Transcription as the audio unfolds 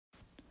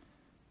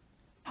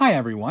Hi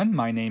everyone,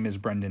 my name is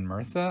Brendan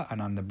Murtha,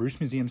 and I'm the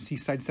Bruce Museum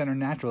Seaside Center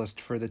Naturalist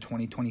for the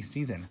 2020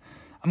 season.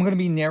 I'm going to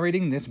be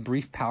narrating this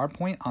brief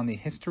PowerPoint on the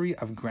history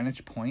of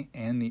Greenwich Point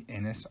and the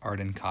Innis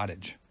Arden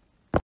Cottage.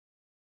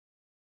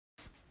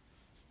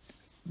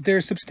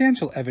 There's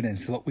substantial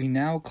evidence that what we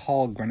now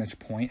call Greenwich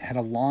Point had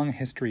a long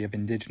history of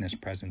indigenous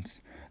presence.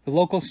 The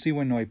local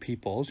Siwanoy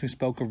peoples, who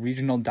spoke a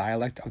regional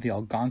dialect of the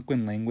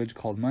Algonquin language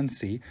called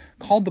Munsee,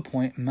 called the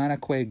point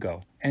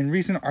Manaquego, and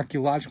recent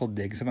archaeological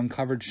digs have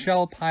uncovered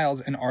shell piles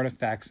and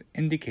artifacts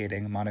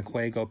indicating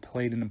Manaquego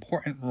played an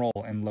important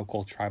role in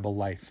local tribal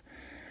life.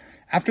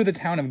 After the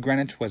town of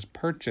Greenwich was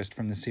purchased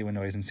from the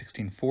Siwanoys in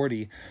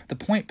 1640, the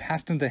point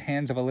passed into the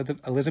hands of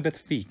Elizabeth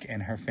Feake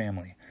and her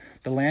family.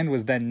 The land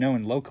was then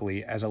known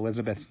locally as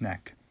Elizabeth's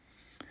Neck.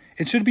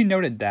 It should be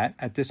noted that,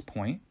 at this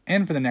point,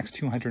 and for the next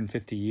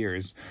 250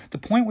 years, the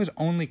point was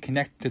only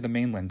connected to the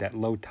mainland at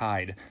low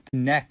tide. The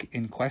neck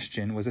in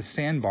question was a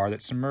sandbar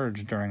that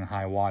submerged during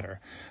high water.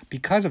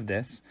 Because of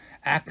this,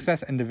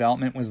 access and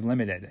development was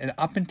limited, and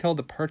up until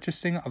the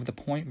purchasing of the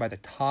point by the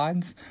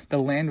Todds, the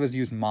land was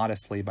used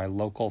modestly by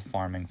local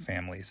farming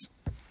families.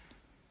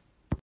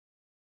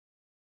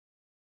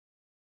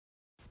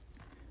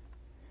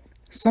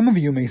 Some of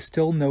you may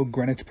still know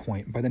Greenwich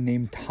Point by the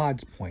name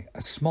Todd's Point,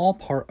 a small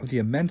part of the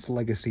immense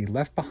legacy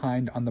left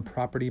behind on the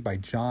property by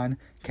John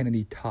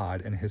Kennedy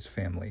Todd and his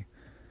family.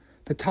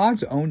 The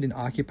Todds owned and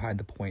occupied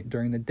the point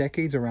during the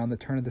decades around the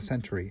turn of the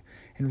century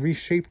and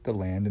reshaped the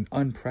land in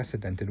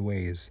unprecedented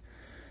ways.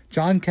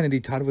 John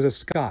Kennedy Todd was a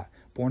Scot,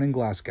 born in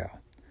Glasgow.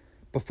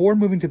 Before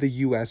moving to the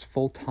U.S.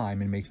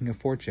 full-time and making a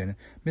fortune,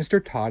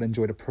 Mr. Todd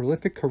enjoyed a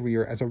prolific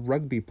career as a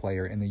rugby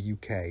player in the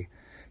U.K.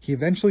 He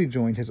eventually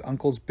joined his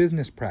uncle's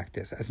business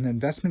practice as an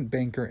investment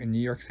banker in New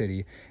York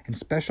City and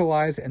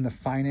specialized in the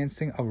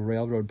financing of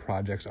railroad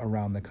projects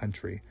around the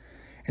country.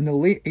 In the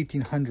late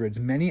 1800s,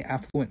 many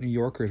affluent New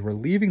Yorkers were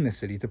leaving the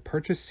city to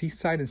purchase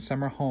seaside and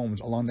summer homes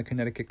along the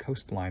Connecticut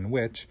coastline,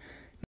 which,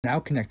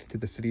 now connected to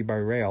the city by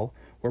rail,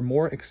 were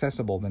more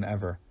accessible than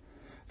ever.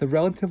 The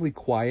relatively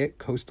quiet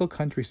coastal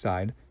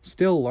countryside,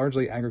 still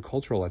largely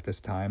agricultural at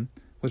this time,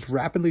 was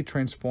rapidly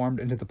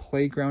transformed into the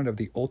playground of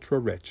the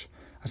ultra-rich,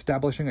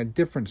 establishing a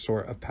different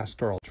sort of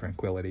pastoral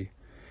tranquility.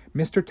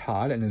 Mr.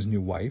 Todd and his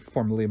new wife,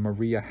 formerly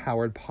Maria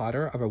Howard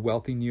Potter of a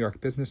wealthy New York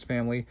business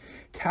family,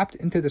 tapped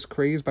into this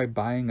craze by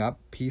buying up,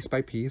 piece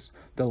by piece,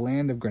 the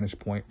land of Greenwich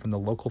Point from the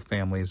local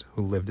families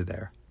who lived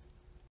there.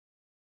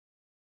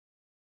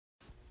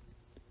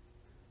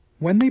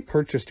 When they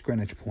purchased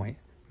Greenwich Point,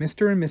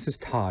 Mr. and Mrs.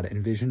 Todd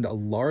envisioned a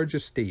large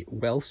estate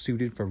well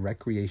suited for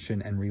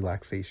recreation and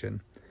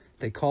relaxation.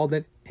 They called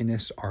it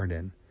Innis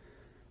Arden.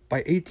 By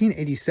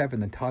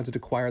 1887, the Todds had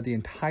acquired the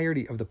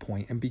entirety of the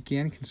point and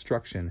began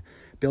construction,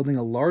 building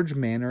a large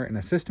manor and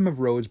a system of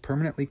roads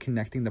permanently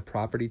connecting the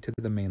property to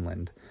the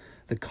mainland.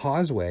 The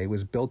causeway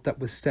was built up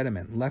with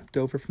sediment left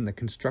over from the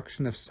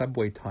construction of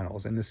subway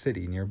tunnels in the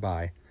city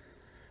nearby.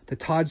 The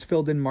Todds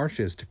filled in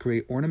marshes to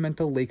create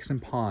ornamental lakes and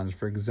ponds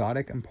for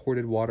exotic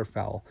imported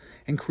waterfowl,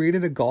 and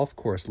created a golf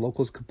course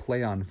locals could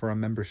play on for a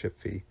membership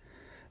fee.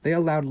 They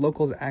allowed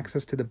locals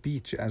access to the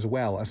beach as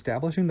well,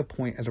 establishing the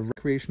point as a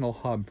recreational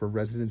hub for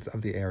residents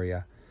of the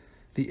area.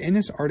 The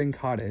Innis Arden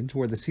Cottage,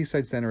 where the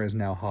Seaside Center is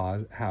now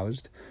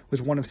housed, was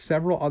one of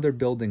several other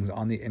buildings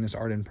on the Innis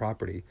Arden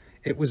property.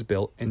 It was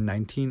built in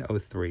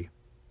 1903.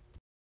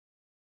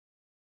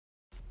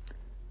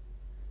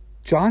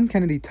 John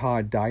Kennedy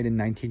Todd died in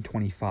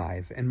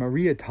 1925, and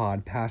Maria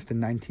Todd passed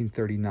in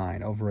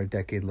 1939, over a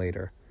decade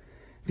later.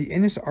 The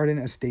Innis Arden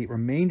estate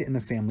remained in the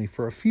family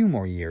for a few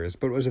more years,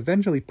 but was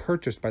eventually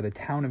purchased by the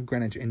town of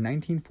Greenwich in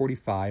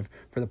 1945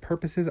 for the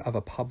purposes of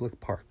a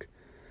public park.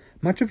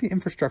 Much of the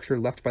infrastructure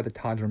left by the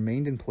Todds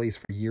remained in place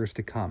for years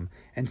to come,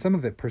 and some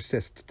of it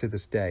persists to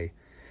this day.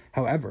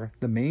 However,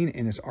 the main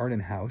Innis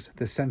Arden house,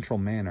 the Central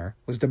Manor,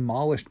 was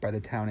demolished by the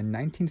town in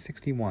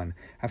 1961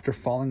 after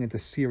falling into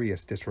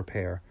serious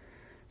disrepair.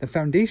 The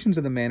foundations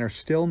of the manor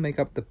still make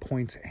up the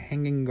point's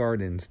hanging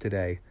gardens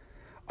today.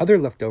 Other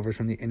leftovers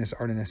from the Innis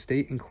Arden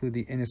estate include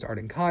the Innis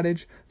Arden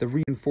Cottage, the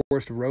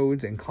reinforced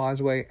roads and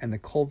causeway, and the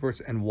culverts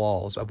and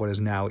walls of what is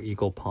now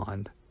Eagle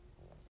Pond.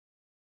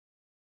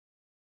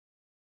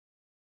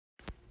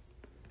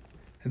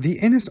 The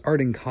Innis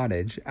Arden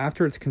Cottage,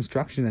 after its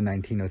construction in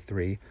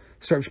 1903,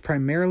 serves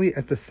primarily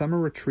as the summer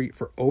retreat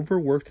for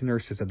overworked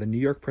nurses of the New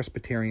York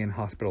Presbyterian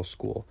Hospital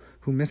School,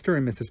 who Mr.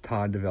 and Mrs.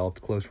 Todd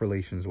developed close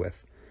relations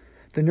with.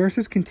 The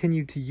nurses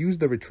continued to use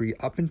the retreat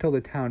up until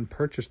the town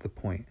purchased the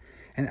point,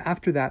 and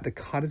after that the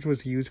cottage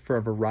was used for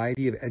a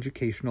variety of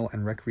educational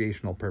and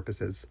recreational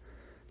purposes.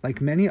 Like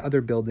many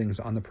other buildings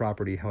on the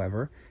property,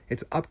 however,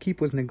 its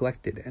upkeep was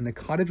neglected, and the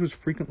cottage was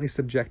frequently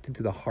subjected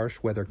to the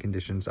harsh weather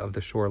conditions of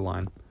the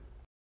shoreline.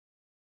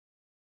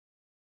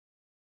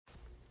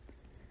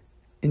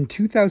 In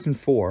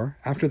 2004,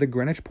 after the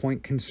Greenwich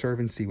Point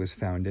Conservancy was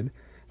founded,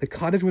 the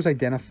cottage was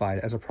identified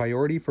as a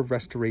priority for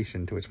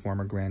restoration to its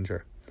former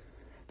grandeur.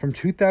 From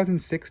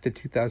 2006 to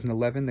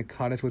 2011, the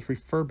cottage was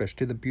refurbished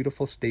to the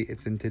beautiful state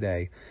it's in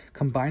today,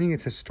 combining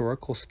its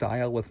historical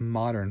style with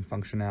modern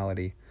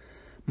functionality.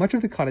 Much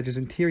of the cottage's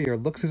interior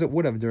looks as it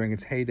would have during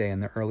its heyday in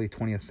the early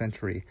 20th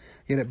century,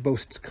 yet it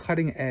boasts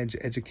cutting-edge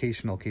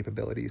educational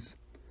capabilities.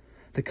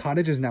 The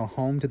cottage is now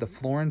home to the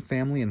Florin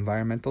Family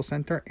Environmental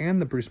Center and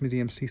the Bruce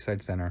Museum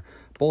Seaside Center,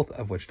 both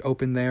of which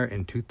opened there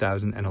in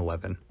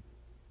 2011.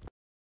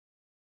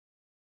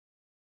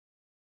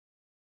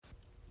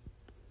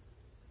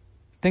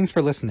 Thanks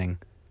for listening.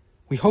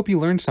 We hope you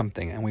learned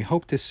something, and we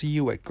hope to see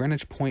you at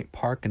Greenwich Point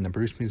Park and the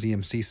Bruce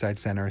Museum Seaside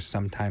Center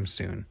sometime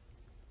soon.